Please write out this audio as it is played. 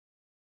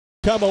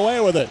come away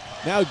with it.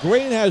 Now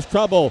Green has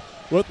trouble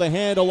with the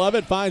handle of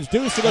it. Finds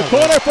Deuce in the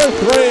corner for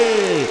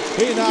three.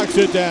 He knocks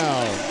it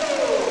down.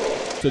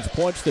 6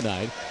 points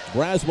tonight.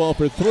 Braswell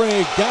for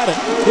three. Got it.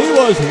 He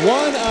was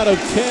 1 out of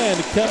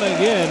 10 coming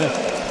in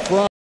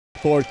from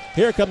court.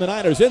 Here come the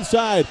Niners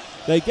inside.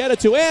 They get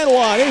it to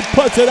Anwan. He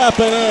puts it up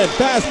and in.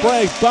 Fast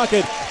break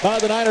bucket by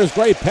the Niners.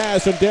 Great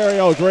pass from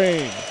Dario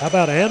Green. How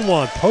about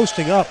Anwan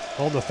posting up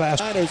on the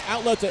fast? Niners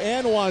outlet to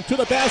Anwan to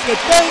the basket.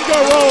 Finger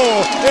roll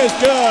is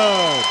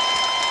good.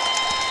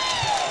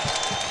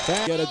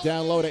 Get it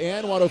down low to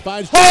Anwan, who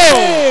finds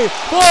Jimmy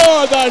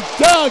for the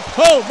dunk.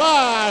 Oh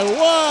my,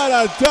 what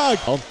a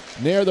dunk.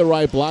 Near the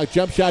right block.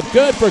 Jump shot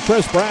good for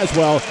Chris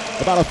Braswell.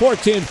 About a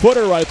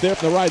 14-footer right there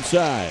from the right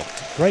side.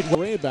 Great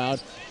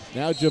rebound.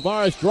 Now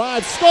Javaris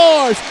drives,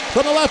 scores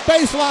from the left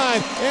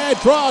baseline, and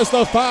draws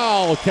the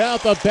foul.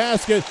 Count the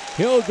basket.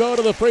 He'll go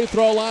to the free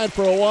throw line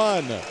for a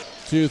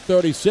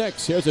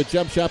 1-36. Here's a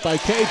jump shot by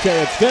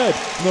KJ. It's good.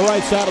 From the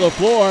right side of the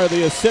floor,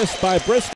 the assist by Briscoe.